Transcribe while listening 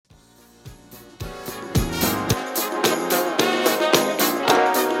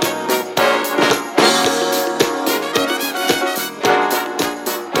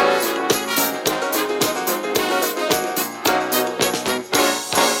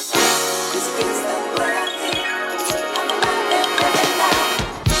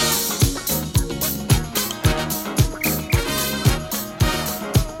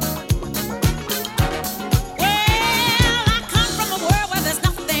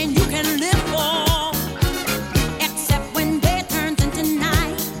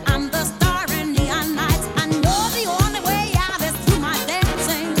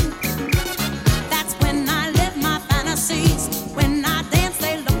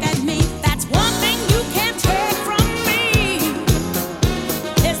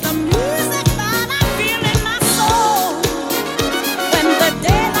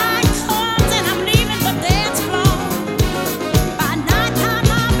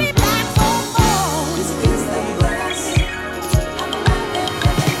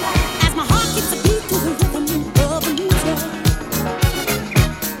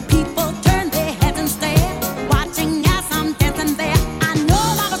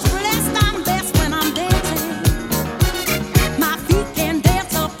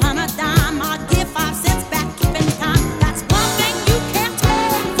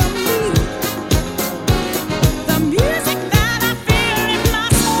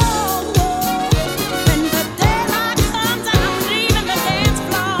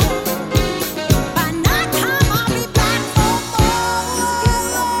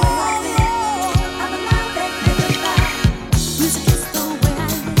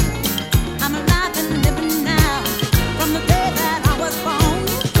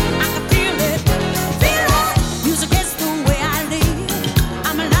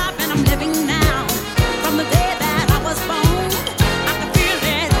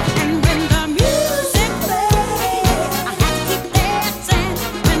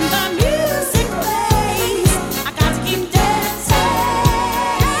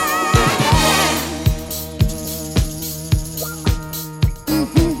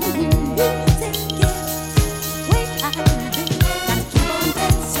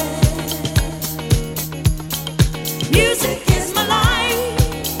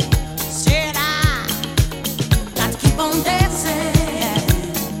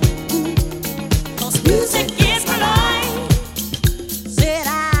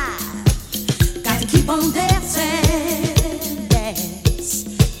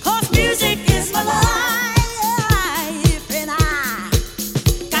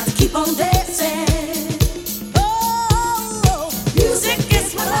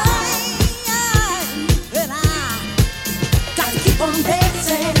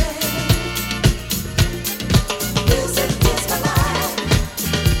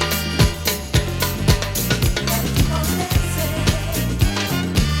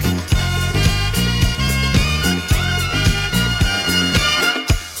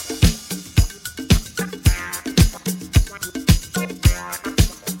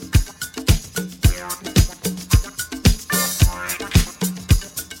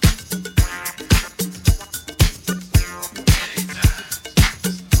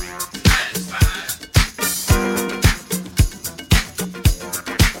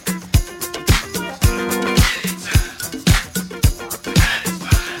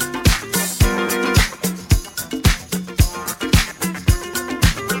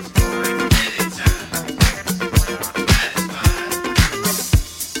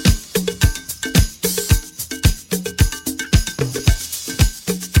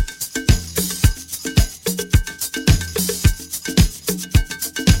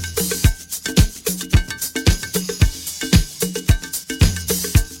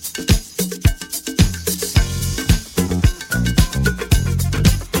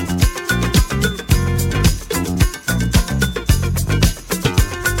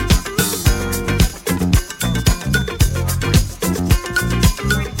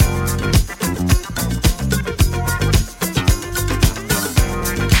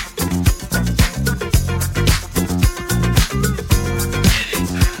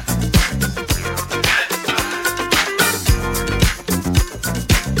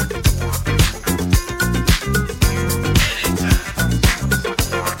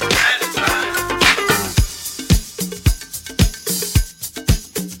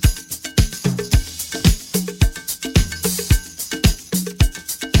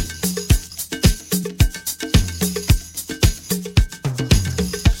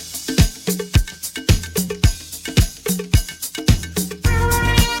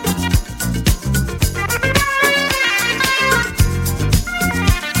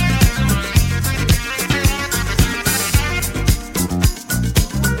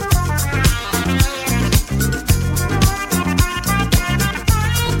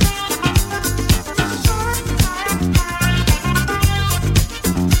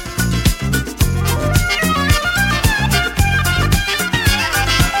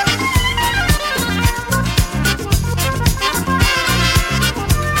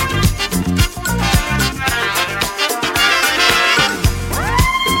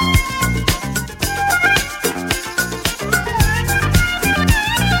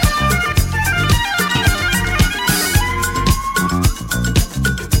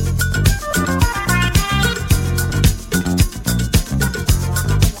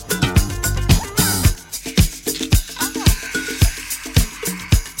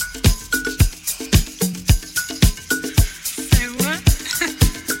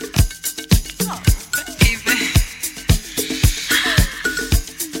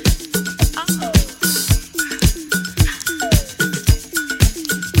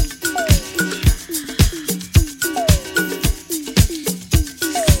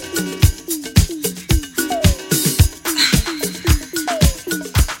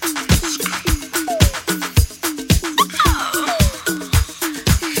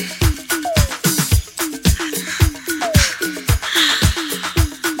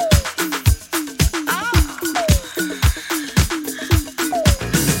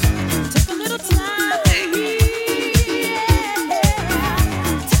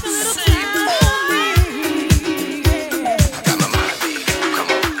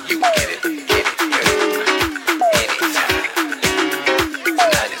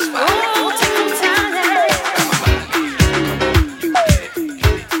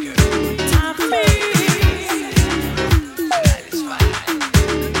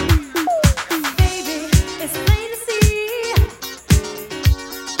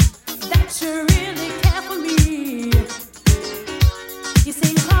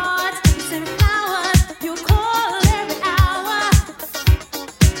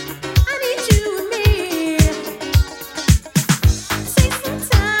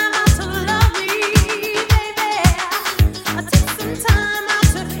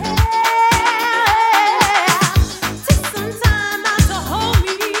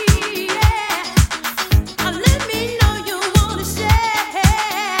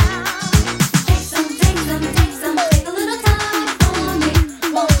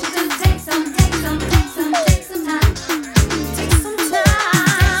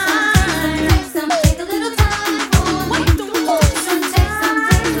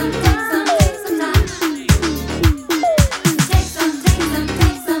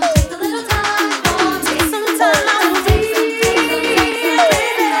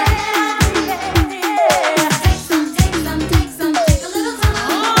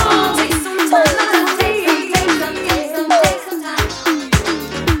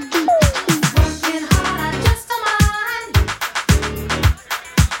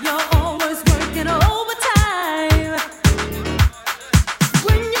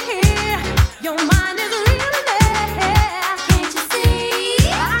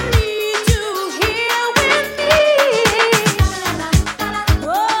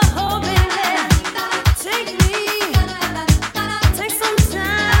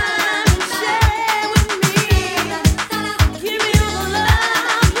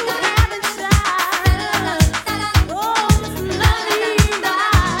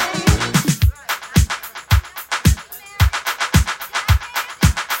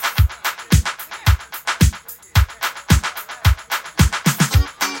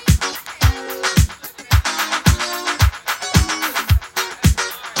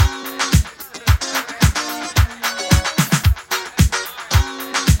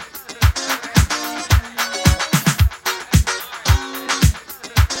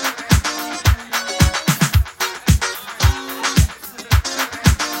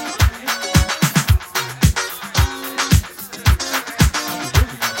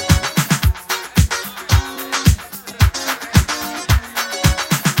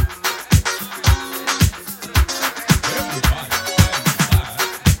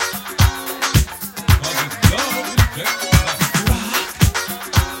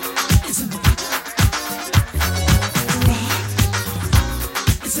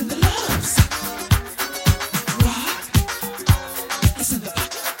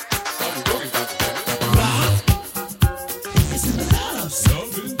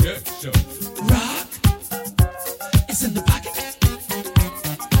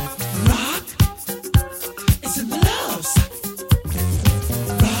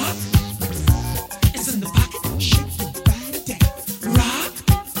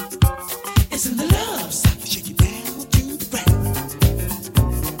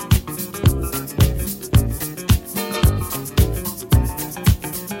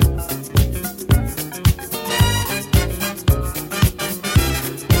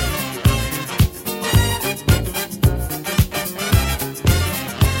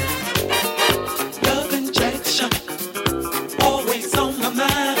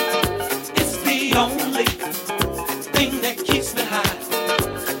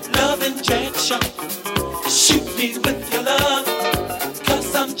me with your love,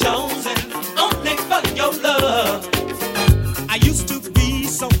 'cause I'm jonesing only for your love. I used to be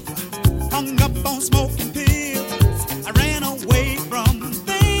so hung up on smoking pills. I ran away from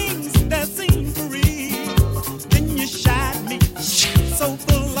things that seemed real. Then you shot me, so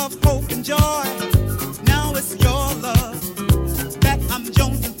full of hope and joy. Now it's your love that I'm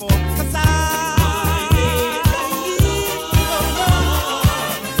jonesing for, 'cause I need your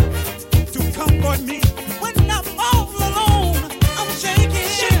love to comfort me when I'm all alone. I'm shaking,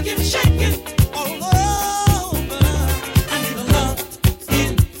 Shaking, shaking, all over. I need a love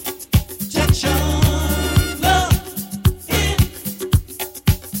injection, love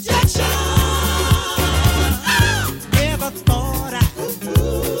injection. Never thought I'd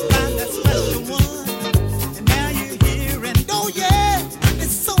find that special one, and now you're here, and oh yeah,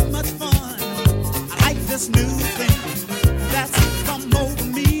 it's so much fun. I like this new thing that's come over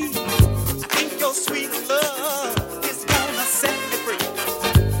me. I think your sweet love is gonna set me free.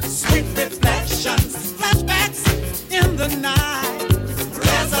 Sweet reflections, flashbacks in the night,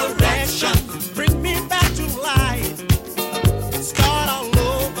 resurrection, bring me back to life. Start all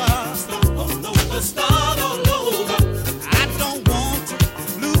over. Start all over, start all over. I don't want to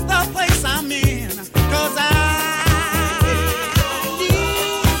lose the place I'm in, 'cause I need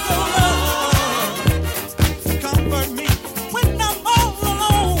your love to comfort me when I'm all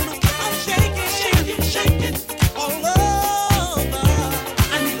alone. I'm shaking, Shaking, shaking, all over.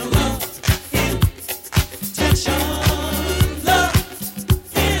 I need a love injection, love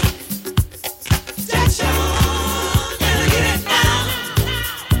injection. Can I get it now?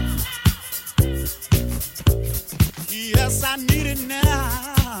 Yes, I need it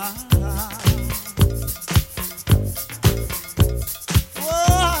now.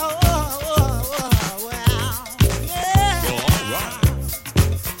 Whoa, yeah.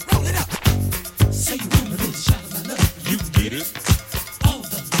 Roll it up. Say you want a little shot of my love. You get it, All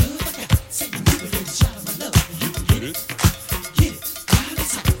the love I got. Say you need a little shot of my love. you get it, Get it, right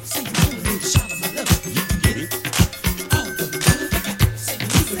it's hot. Say you want a little shot of my love. you get it, All the love I got. Say you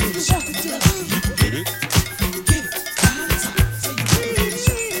need a little shot of my love. you get it, Get it, right it's hot. Say you want a little shot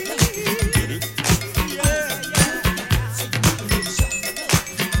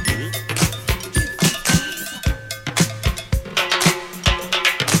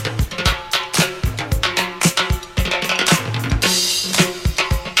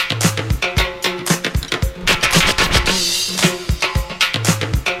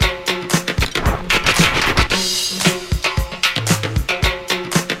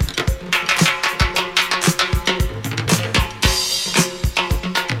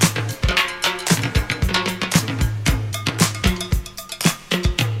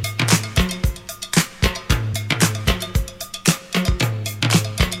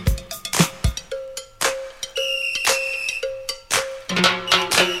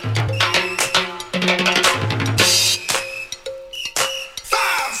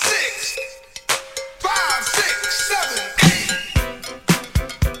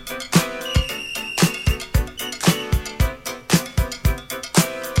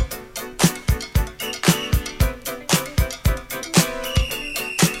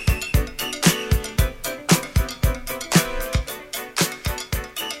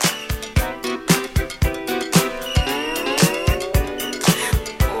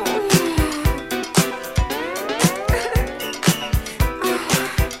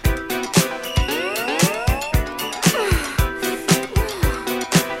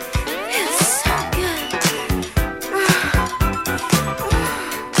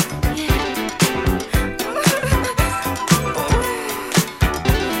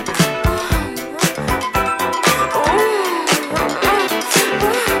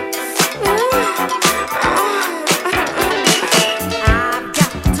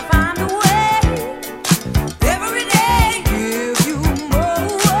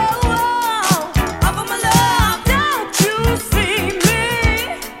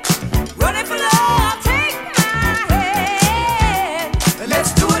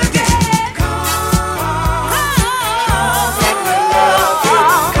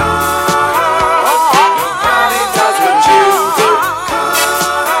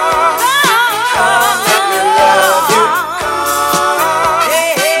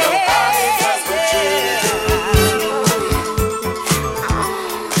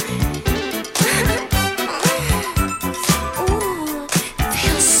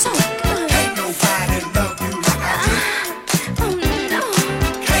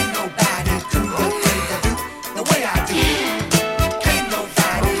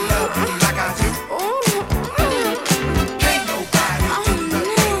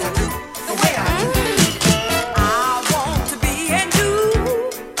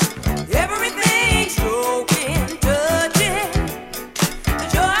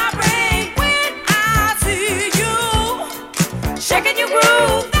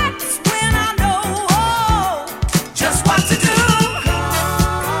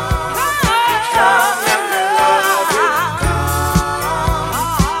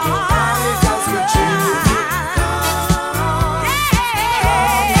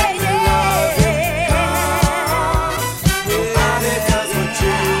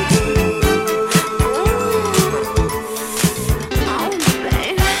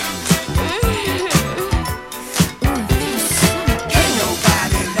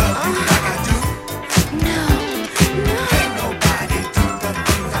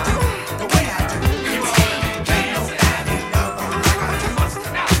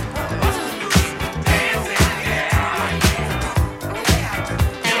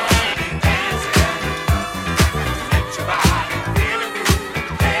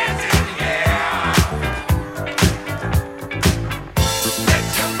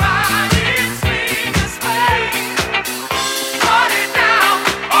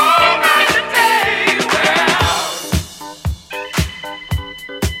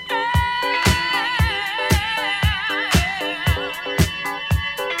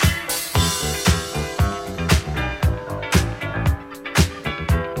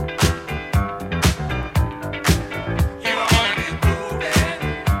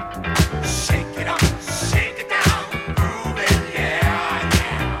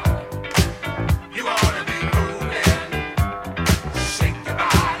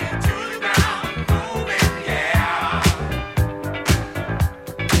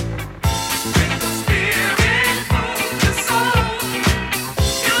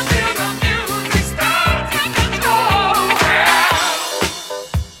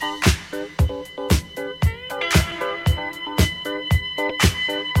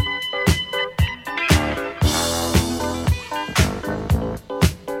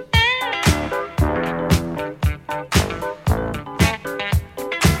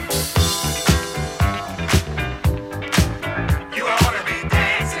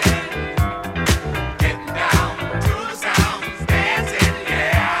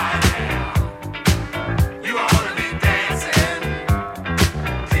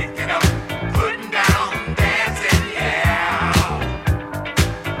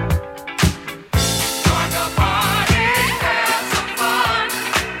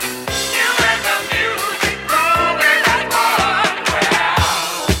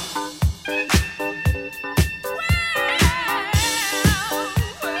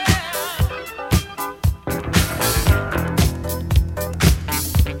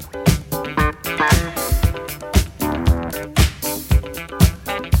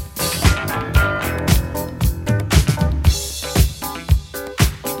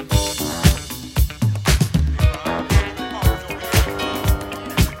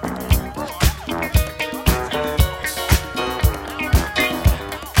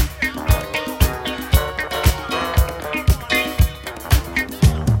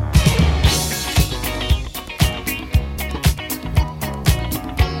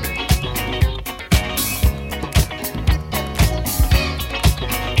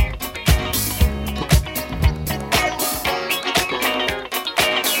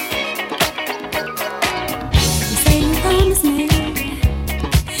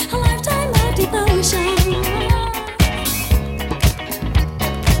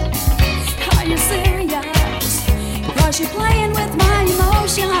you're playing with my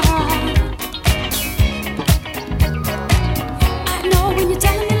emotion. I know when you're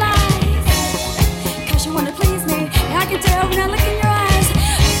telling me lies, 'cause you wanna please me. I can tell when I look in your eyes.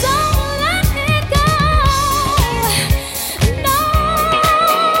 Don't let it go. No,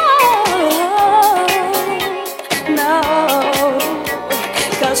 no,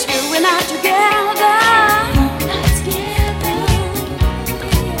 'cause you and I together,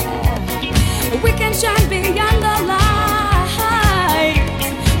 we can shine beyond the light.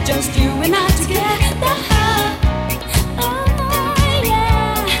 Just you and I together. Oh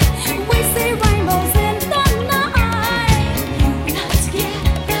yeah, we see rainbows in the night. You and I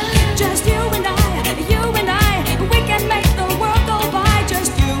together. Just you and I, we can make the world go by.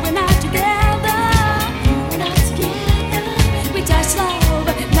 Just you and I together. You and I together. We touch love,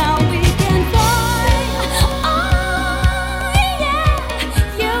 now we can fly. Oh yeah,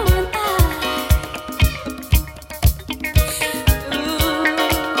 you and I.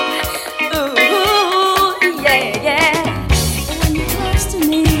 Ooh, yeah, yeah. When you're close to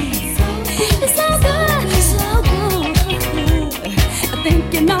me, it's so good, so good. I think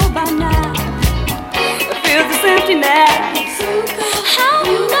you know by now. I feel this emptiness. How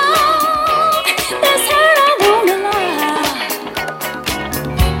long this hurt I won't allow.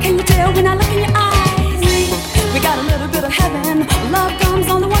 Can you tell when I look in your eyes? We got a little bit of heaven. Love comes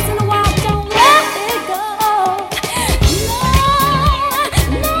only once in a while. Don't let it go.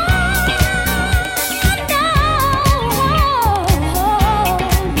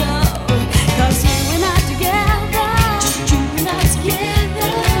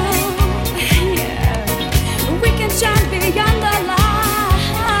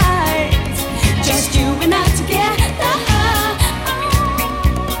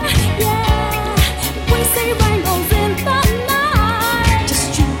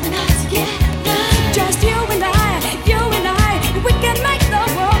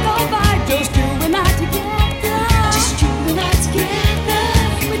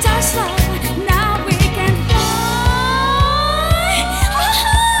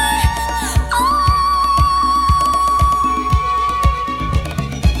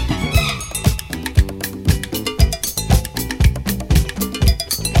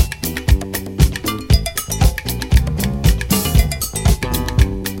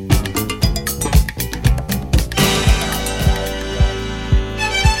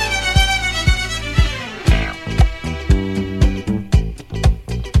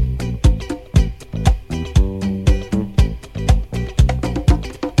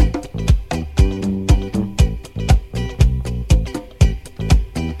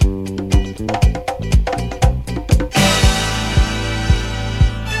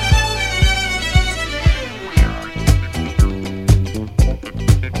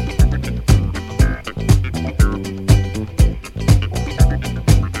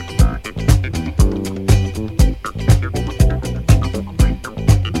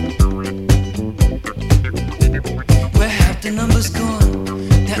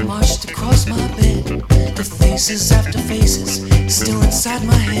 Faces after faces, still inside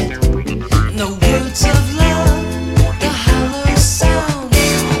my head. No words of love, the hollow sound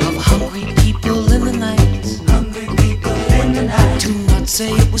of hungry people in the night. Hungry people in the night. Do not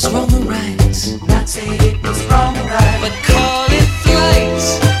say it was wrong or right. Not say it was wrong or right. But call it flight.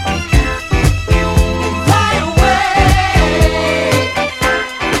 Fly away.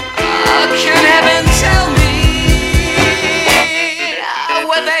 Oh, can heaven tell me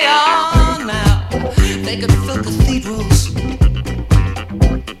where they are now? They could fill cathedrals.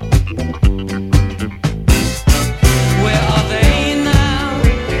 Where are they now?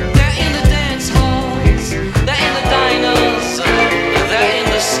 They're in the dance halls. They're in the diners. They're in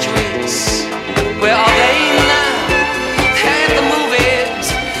the streets. Where are they now? They're at the movies.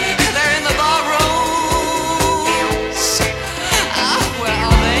 They're in the barrooms. Where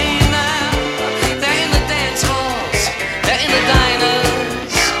are they now? They're in the dance halls. They're in the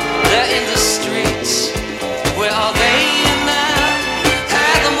diners. They're in the streets. Where are they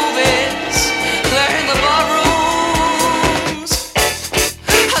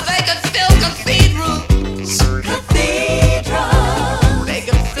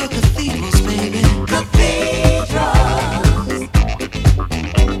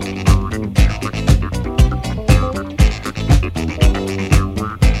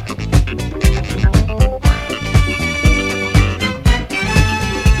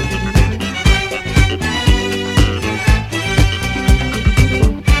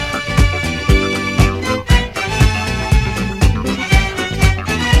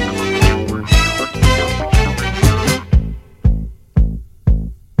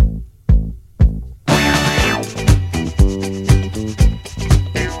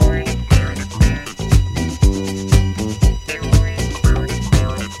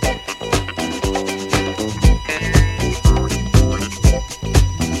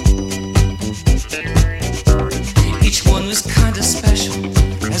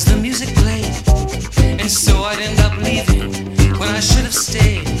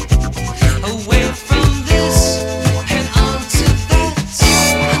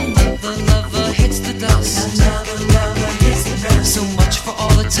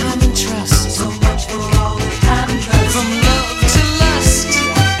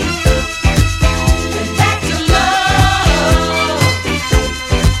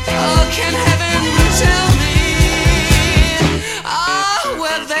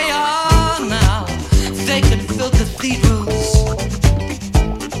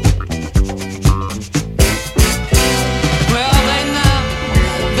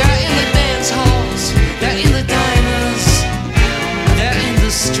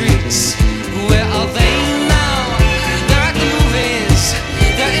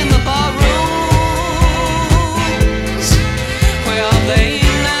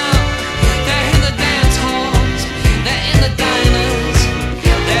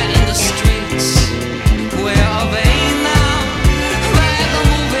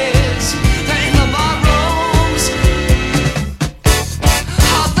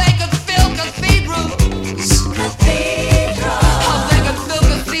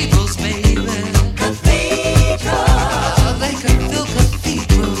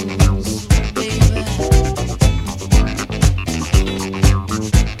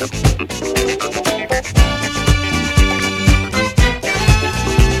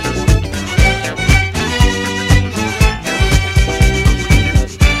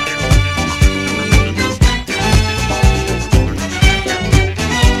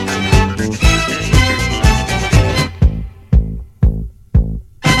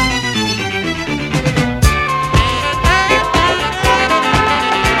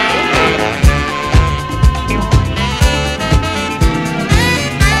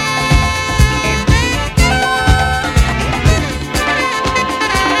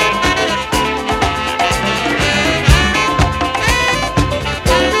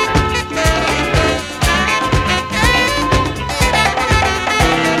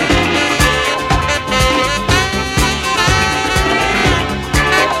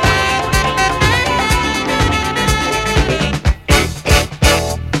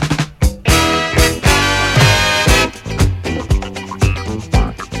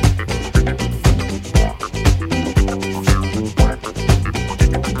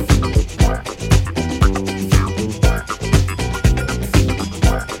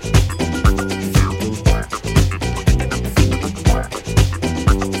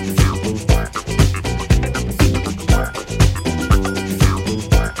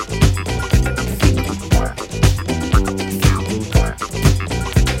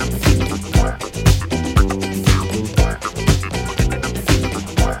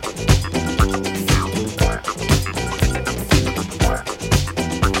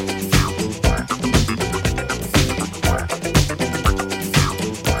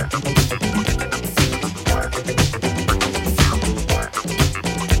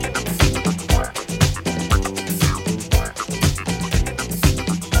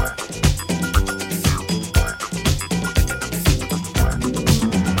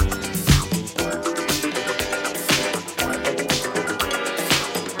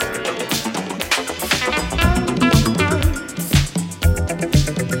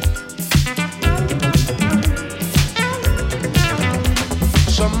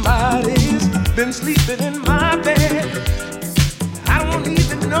been sleeping in my bed. I don't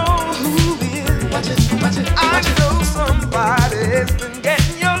even know who is. I know somebody's been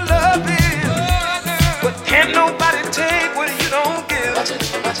getting your loving, but can't nobody take what you don't give.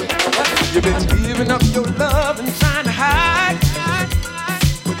 You've been giving up your love and trying to hide,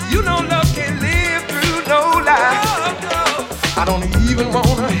 but you know love can't live through no lie. I don't even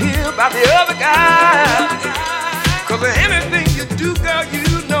wanna hear about the other guy, 'cause anything you do, girl,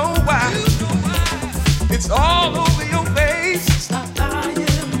 you know why. It's all over your face. Stop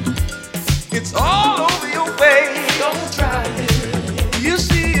lying. It's all over your face. Don't try it. You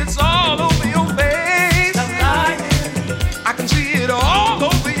see, it's all over your face. Stop lying. I can see it all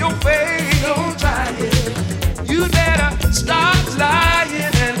over your face. Don't try it. You better stop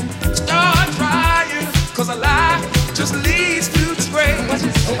lying and start trying, 'cause a lie just leads to disgrace.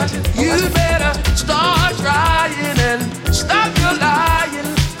 You better start trying and stop your lying,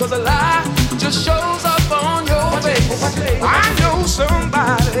 'cause a lie just shows up on your face. I know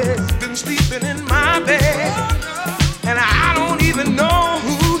somebody's been sleeping in my bed, and I don't even know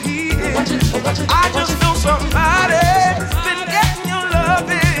who he is. I just know somebody's been getting your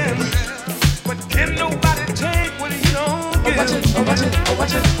loving, but can nobody take what you don't give.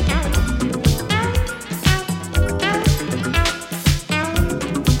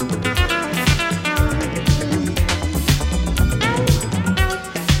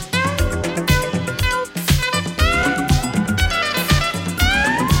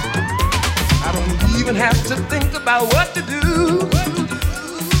 Have to think about what to do,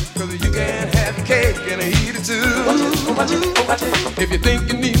 'cause you can't have your cake and eat it too. If you think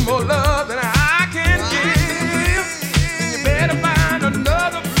you need more love than I can give, then you better find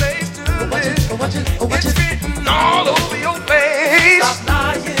another place to live. It's written all over your face. Stop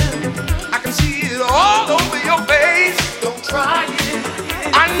lying. I can see it all over your face. Don't try it.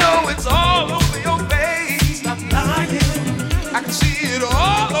 I know it's all over your face. Stop lying. I can see it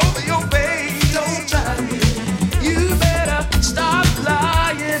all over your face. Don't try it. You better stop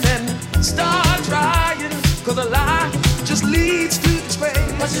lying and start trying, 'cause a lie just leads to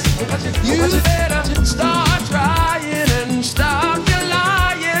disgrace. You better start trying and stop your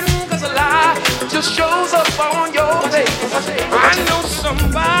lying, 'cause a lie just shows up on your face. I know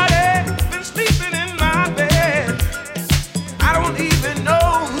somebody been sleeping in my bed. I don't even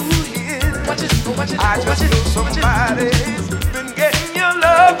know who he is. I just know somebody's been getting your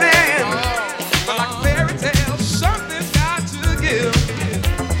loving, but like fairy tales, something's got to give.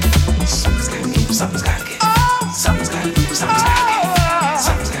 Something's got to give. Something's got to give. Something's got to give.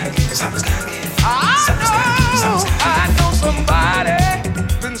 Something's got to give. Something's got to give. Something's got to give. I know somebody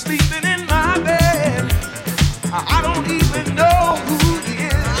been sleeping in my bed. I don't even know who he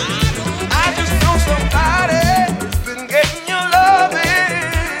is. I just know somebody's been getting your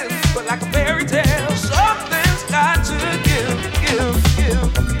loving, but like a fairy tale, something's got to give.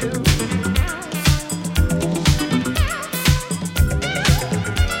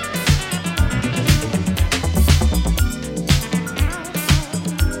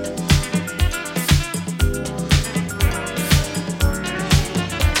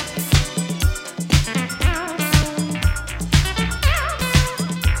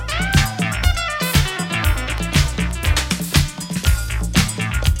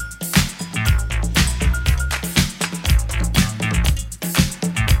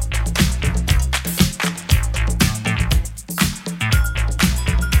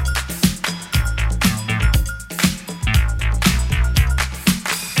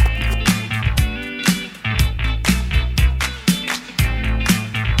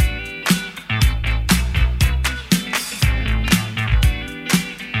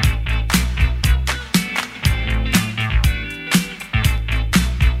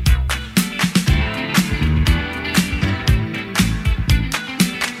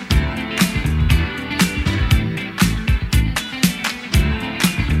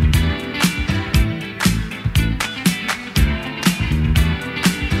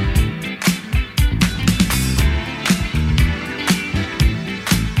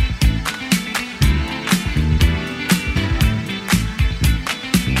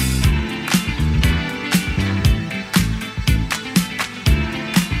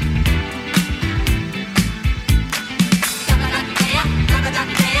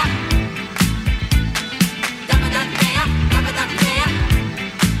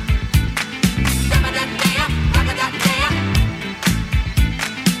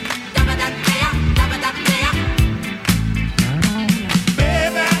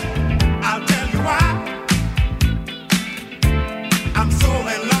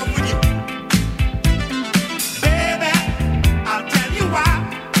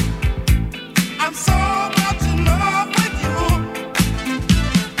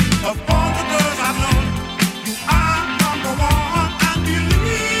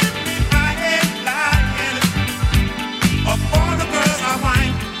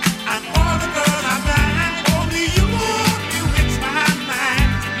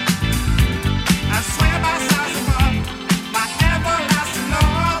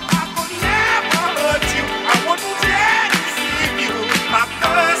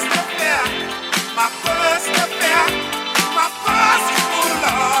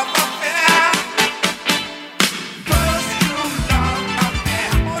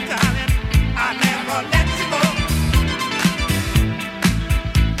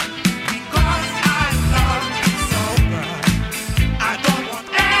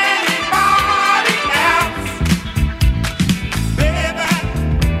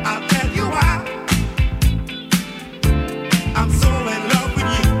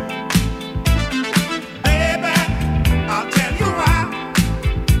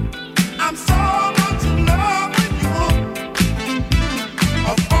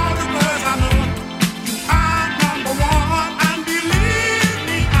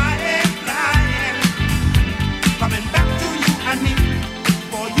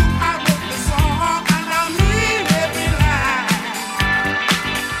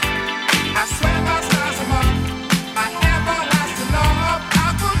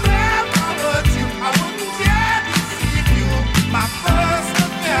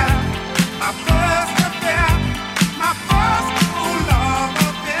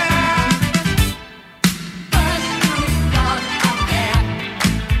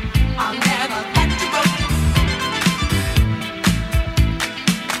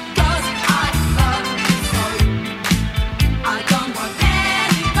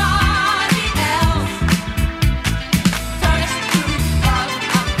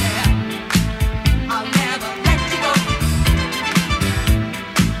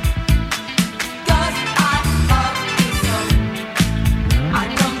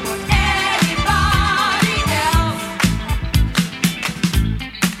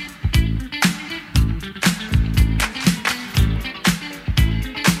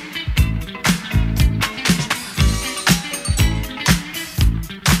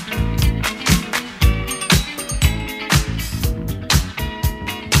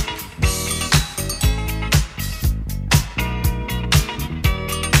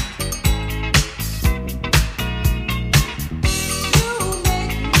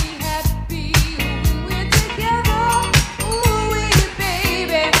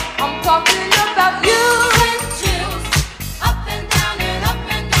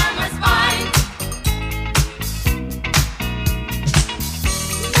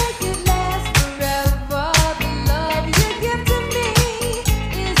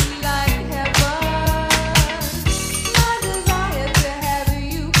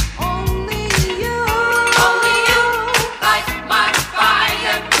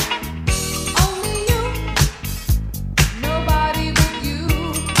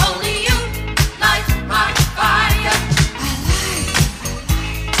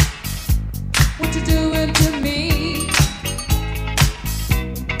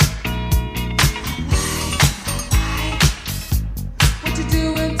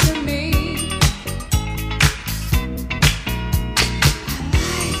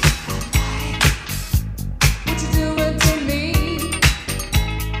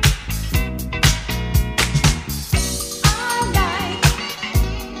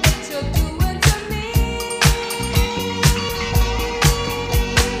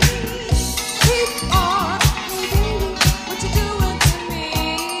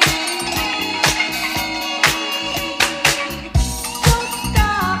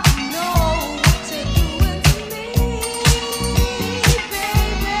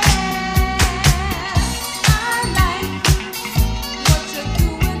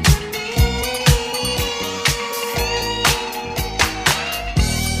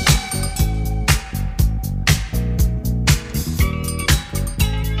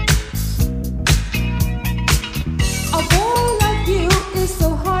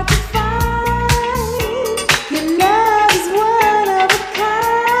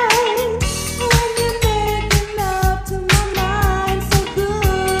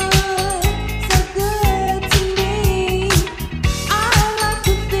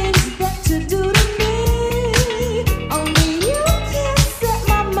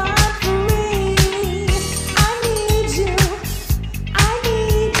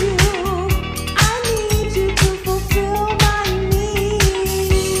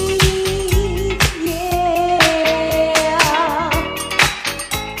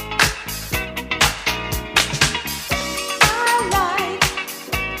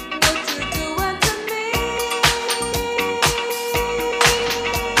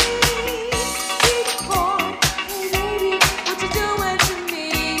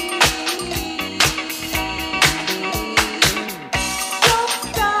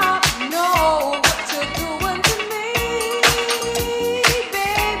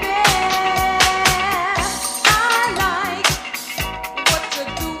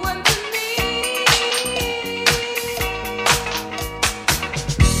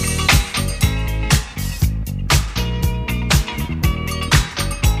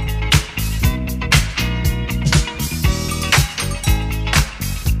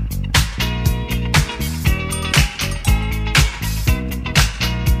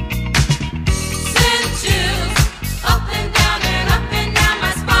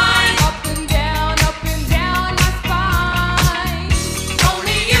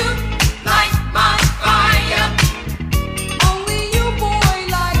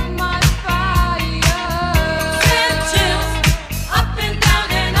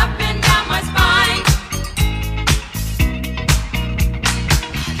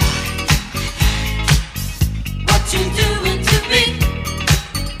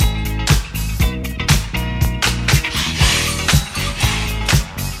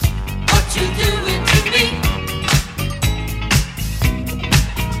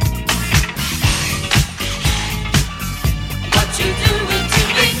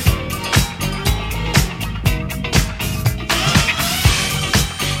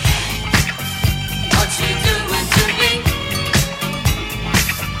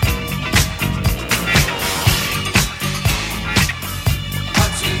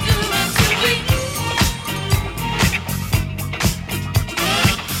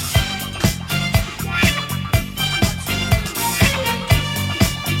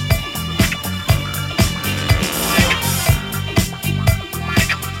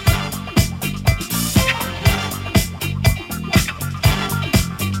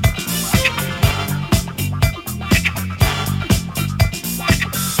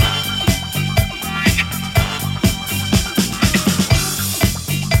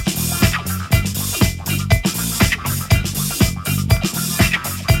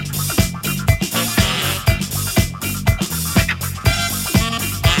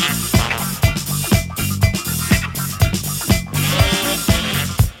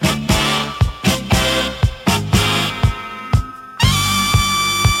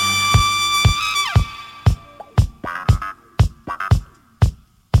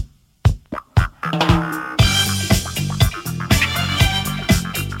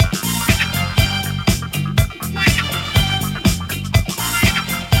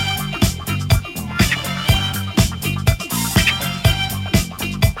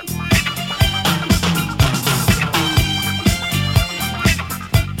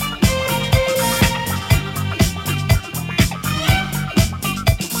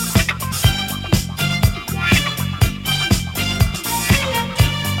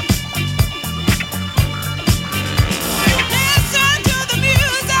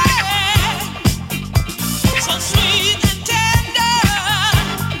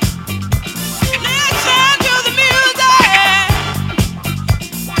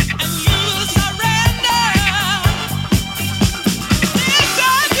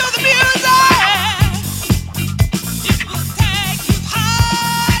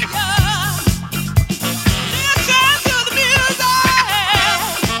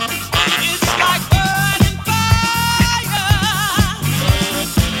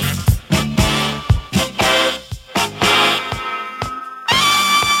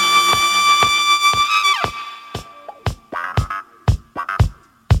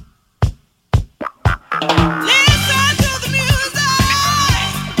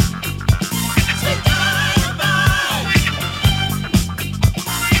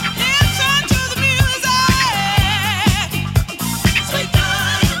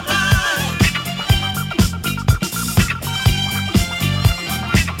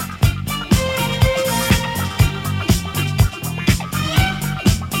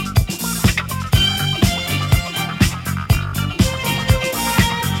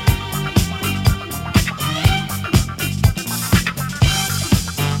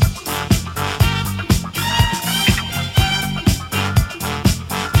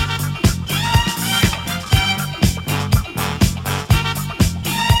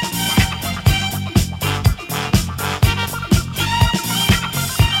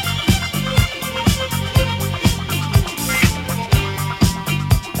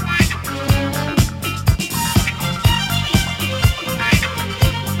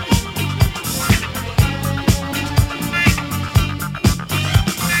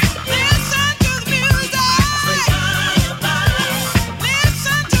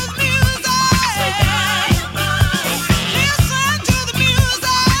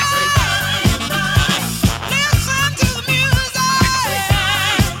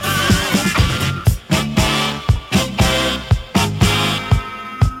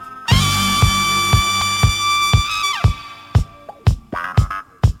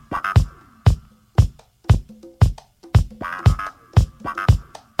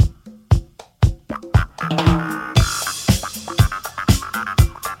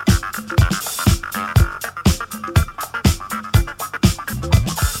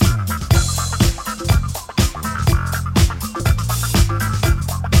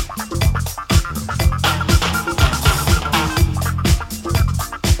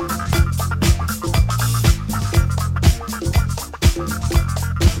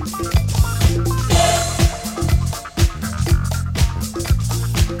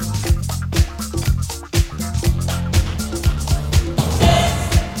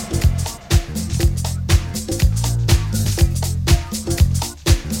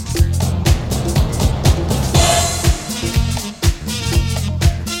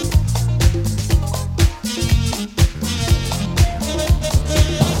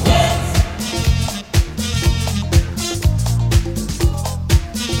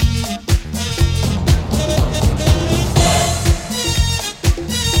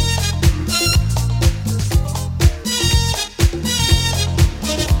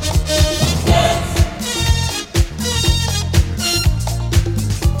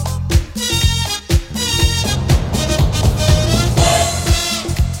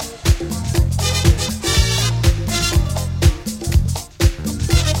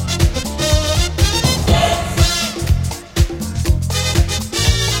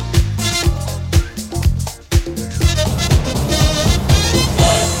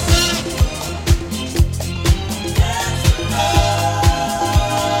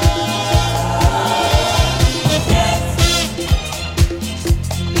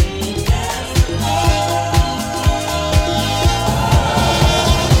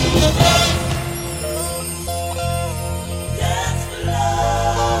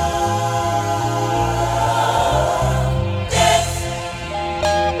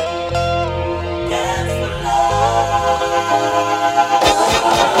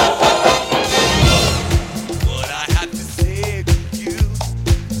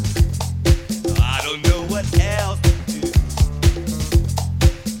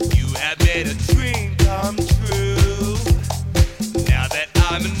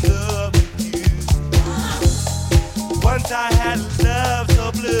 I had love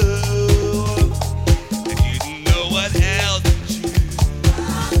so blue. I didn't know what else to choose. I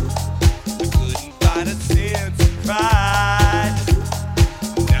couldn't find a sense of pride.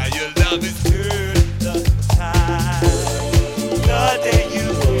 Now your love is turned the tide. The day you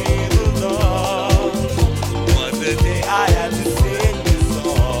came along was the day I had to sing this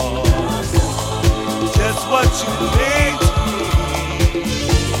song. Just what you mean to me.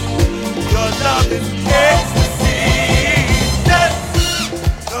 Your love is ecstasy. Just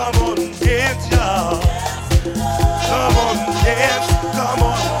come on and dance, y'all. Come on and dance. Come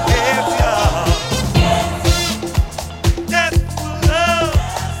on and dance, y'all. That's for love.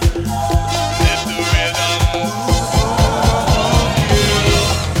 Let the rhythm move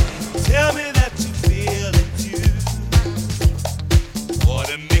you. Tell me that you feel it too.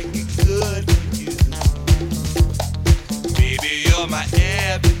 Wanna make it good for you. Baby, you're my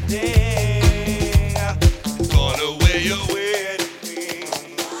everything. Gonna wear your wedding ring.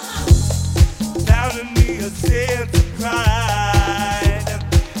 Found in me a sense of pride.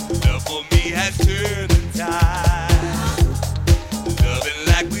 Love for me has turned the tide. Loving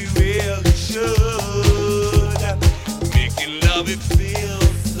like we really should. Making love, it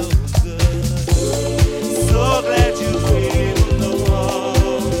feels so good. So glad you came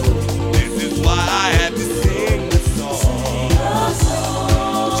along. This is why I had to sing the song.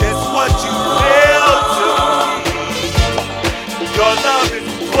 Just what you feel to me. Your love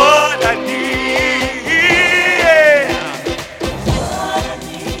is what I need. Yeah.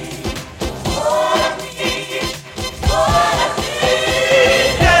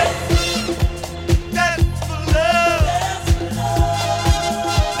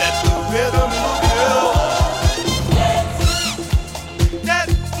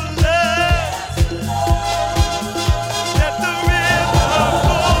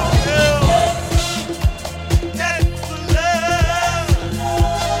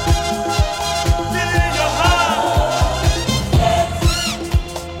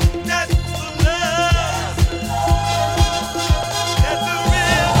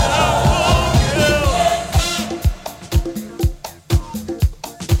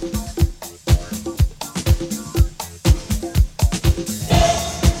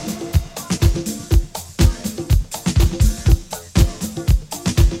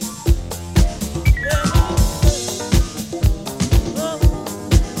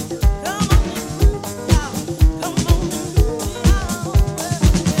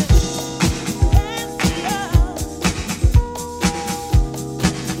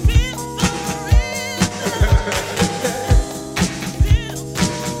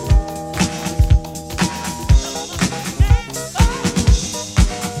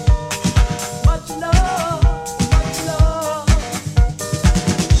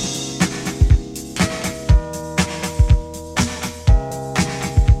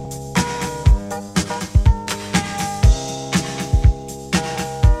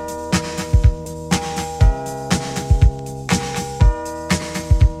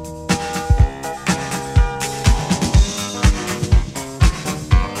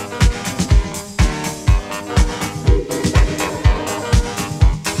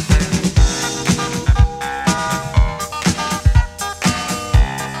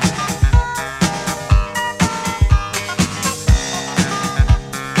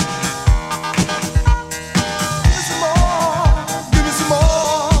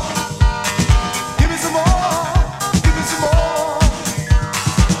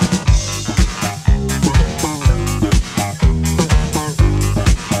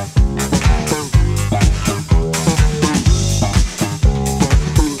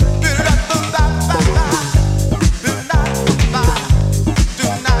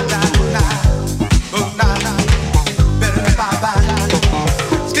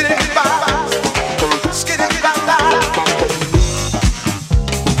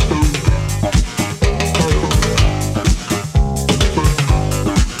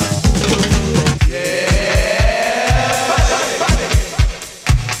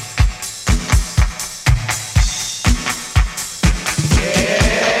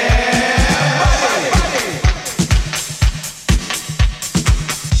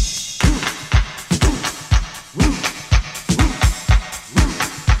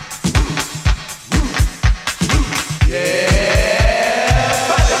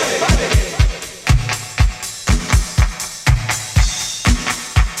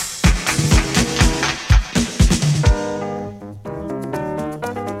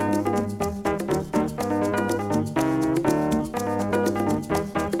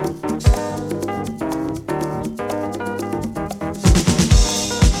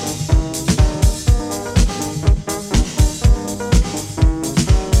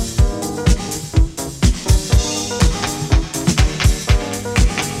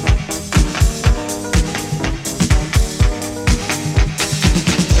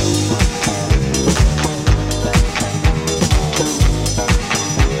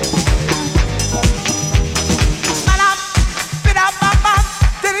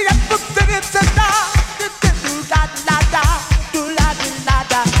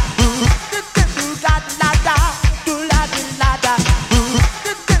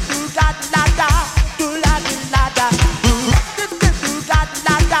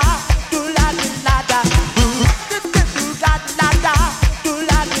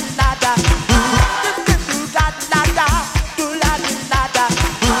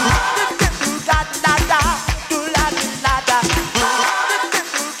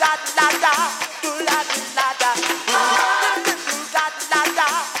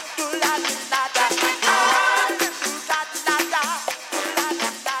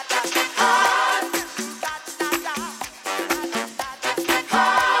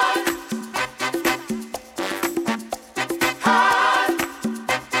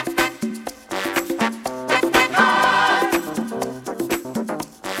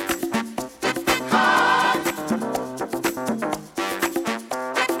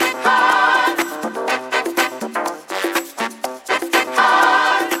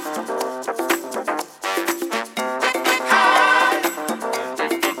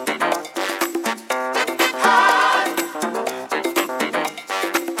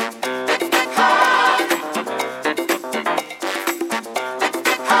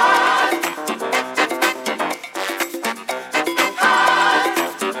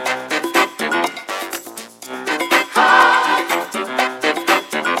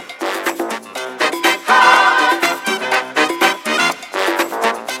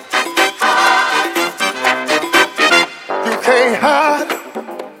 can't hide,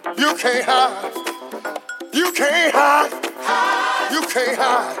 you can't hide, you can't hide, you can't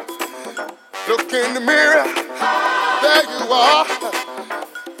hide. Look in the mirror, there you are.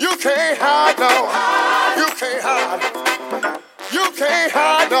 You can't hide, no, you can't hide, you can't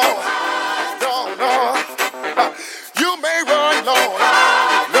hide, no, no, no. You may run, no,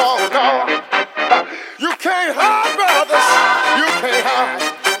 no, no. You can't hide, brothers, you can't hide.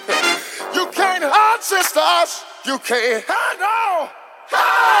 You can't hide, sisters, you can't hide, no.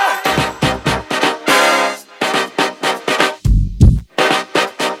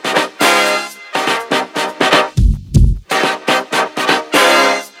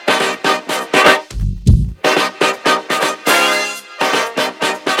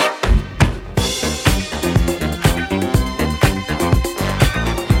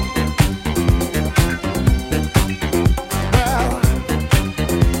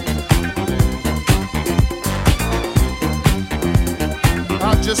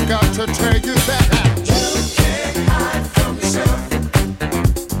 Just got to tell you that you can't hide from yourself.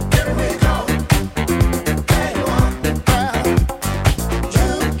 Here we go. There you are. You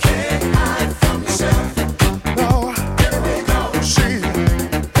can't hide from yourself. No. Here we go. See.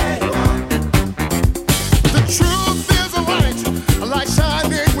 There you are. The truth is a light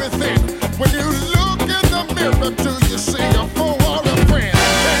shining within. When you look in the mirror, do you see a fool or a friend?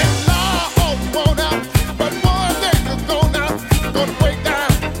 Can't lie, hold on out, but one day you're gonna break down.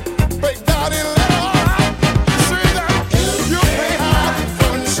 Say that you can't hide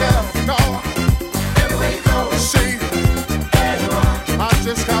from yourself. Here we go. See, there you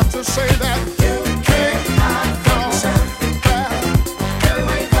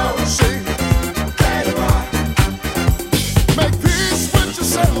are. Make peace with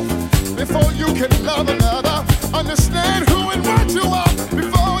yourself before you can love another. Understand who and what you are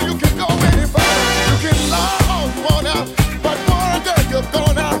before you can go any further. You can lie all you want out, but one day you're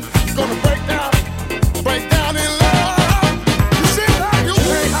gonna break down in love. You see that you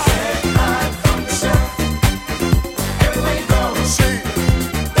can't hide from yourself. Here we go. See.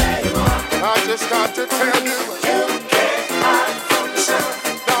 I just got to tell you, you can't hide from yourself.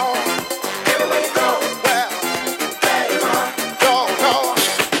 No, here we go. Well, there you are. No, no.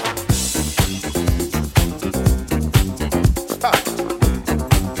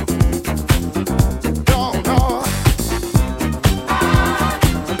 No, no.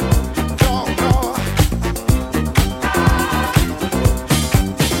 No, no.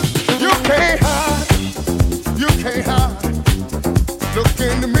 You can't hide. You can't hide. Look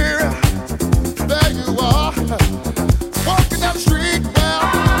in the mirror. There you are.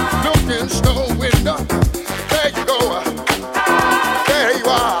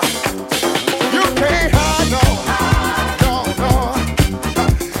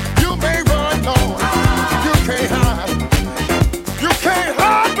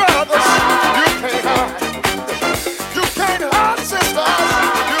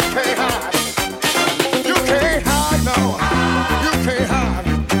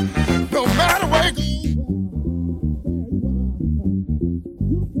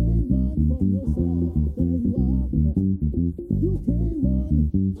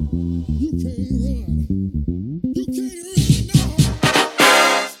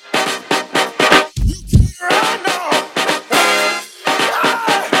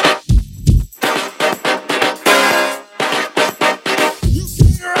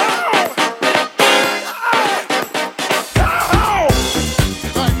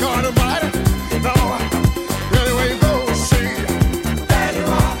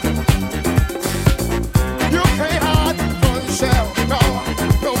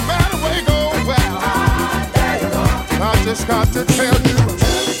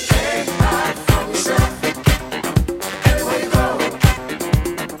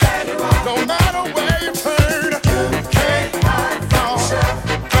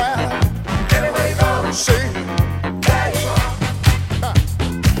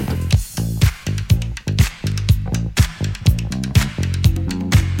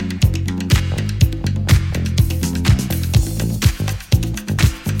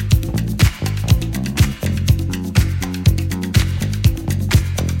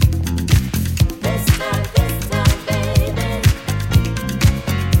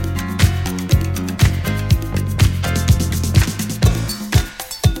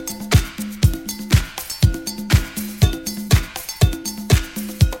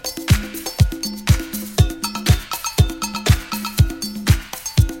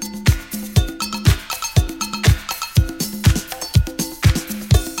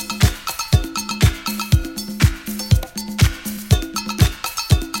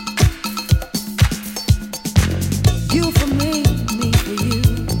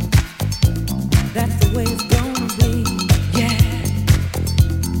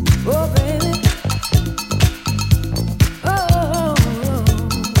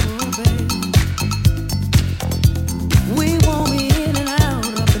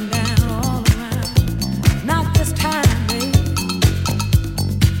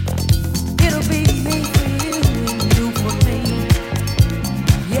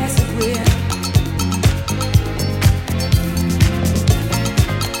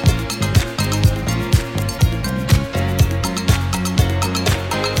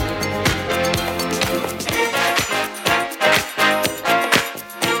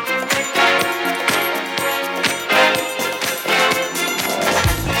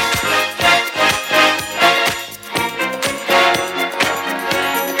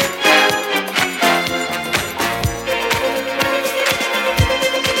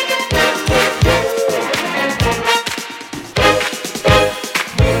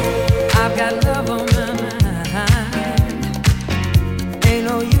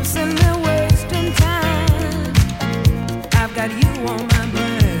 my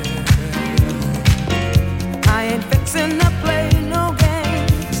brain. I ain't fixing to play no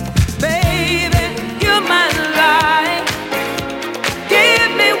games. Baby, you're my life.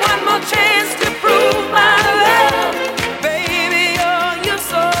 Give me one more chance to prove my love. Baby, oh, you're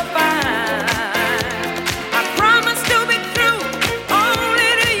so fine. I promise to be true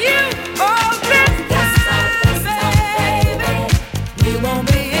only to you. Oh, this time, baby, we won't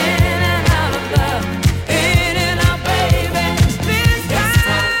be in and out of love. In and out, baby. This time.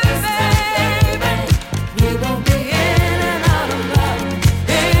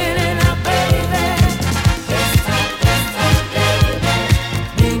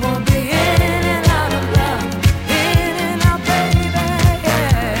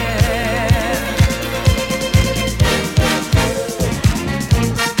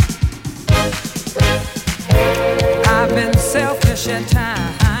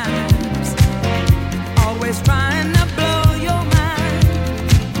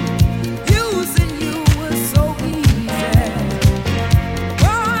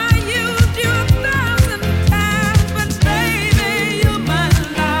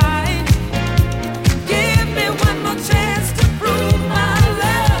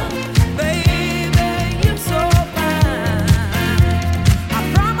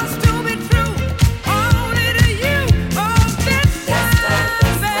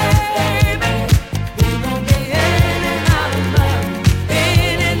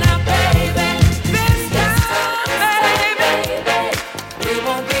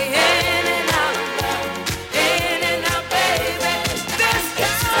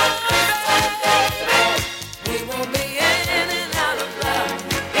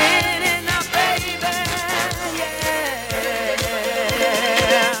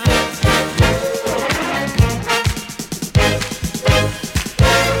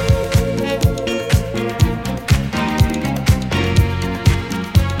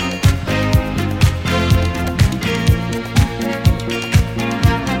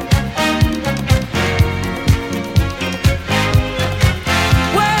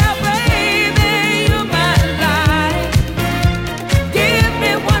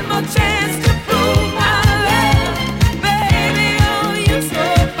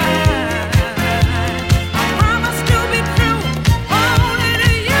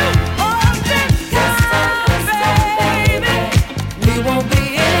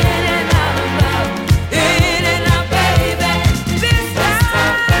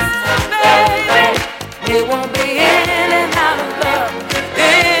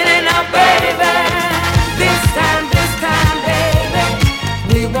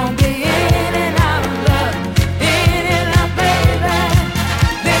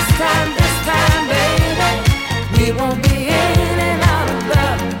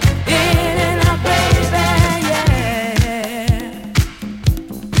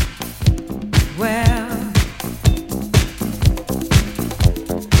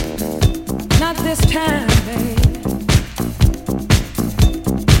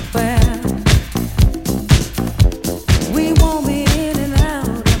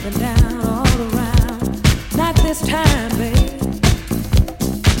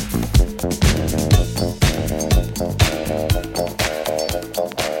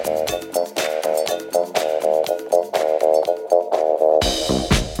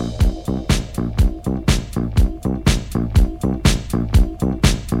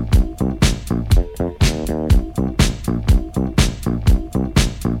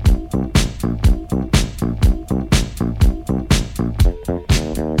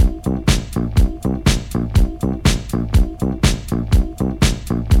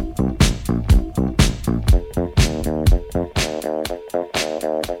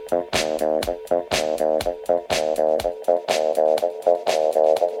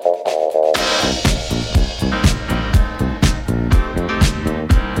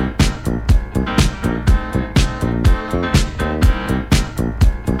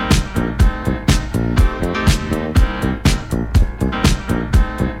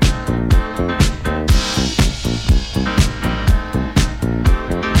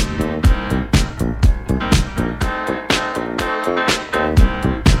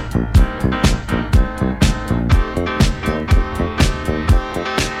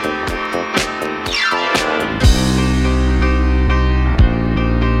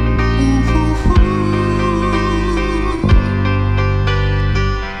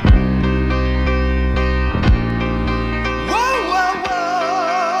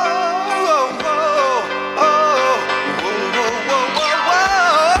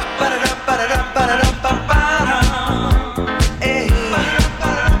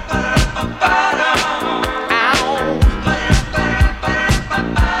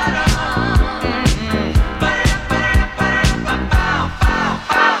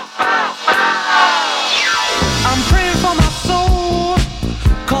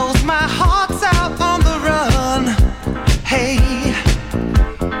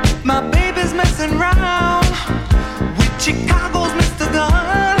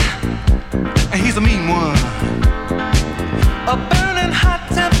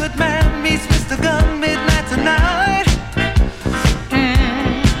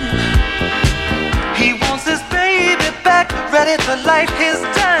 little light his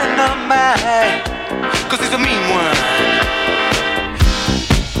dynamite, 'cause he's a mean one.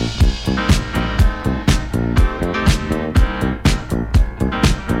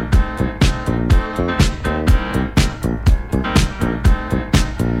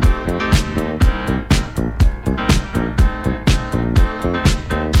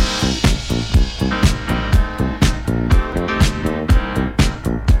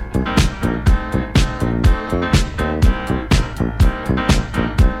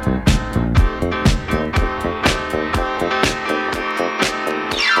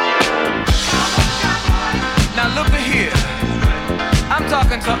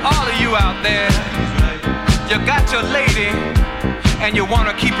 To all of you out there, you got your lady and you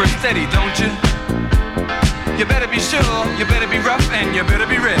wanna keep her steady, don't you? You better be sure, you better be rough, and you better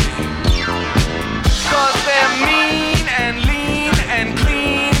be ready. 'Cause they're mean and lean and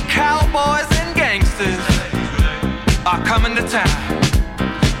clean cowboys and gangsters are coming to town.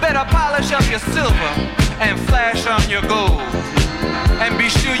 Better polish up your silver and flash on your gold, and be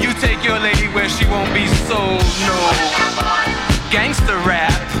sure you take your lady where she won't be sold, no. Gangster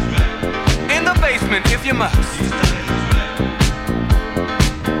rap in the basement if you must.